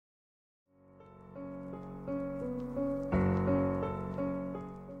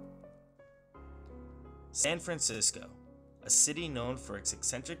San Francisco, a city known for its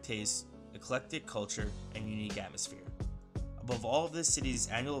eccentric tastes, eclectic culture, and unique atmosphere. Above all of the city's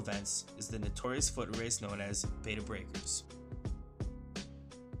annual events is the notorious foot race known as Bay to Breakers.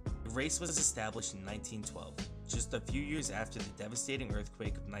 The race was established in 1912, just a few years after the devastating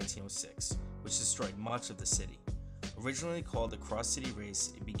earthquake of 1906, which destroyed much of the city. Originally called the Cross City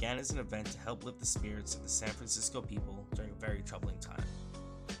Race, it began as an event to help lift the spirits of the San Francisco people during a very troubling time.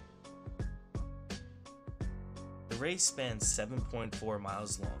 The race spans 7.4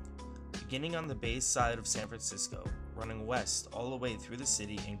 miles long, beginning on the bay side of San Francisco, running west all the way through the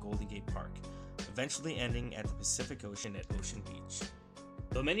city and Golden Gate Park, eventually ending at the Pacific Ocean at Ocean Beach.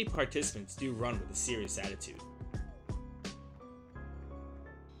 Though many participants do run with a serious attitude,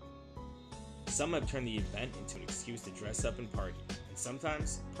 some have turned the event into an excuse to dress up and party, and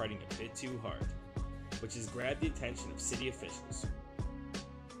sometimes partying a bit too hard, which has grabbed the attention of city officials.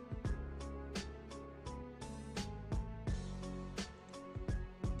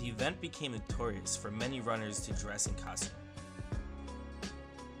 The event became notorious for many runners to dress in costume.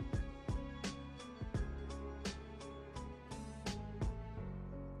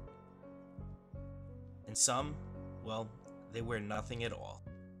 And some, well, they wear nothing at all.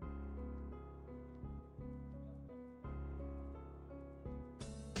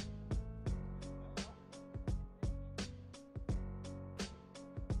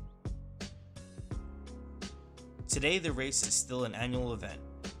 Today, the race is still an annual event,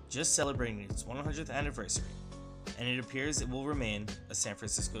 just celebrating its 100th anniversary, and it appears it will remain a San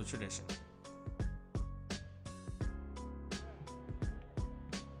Francisco tradition.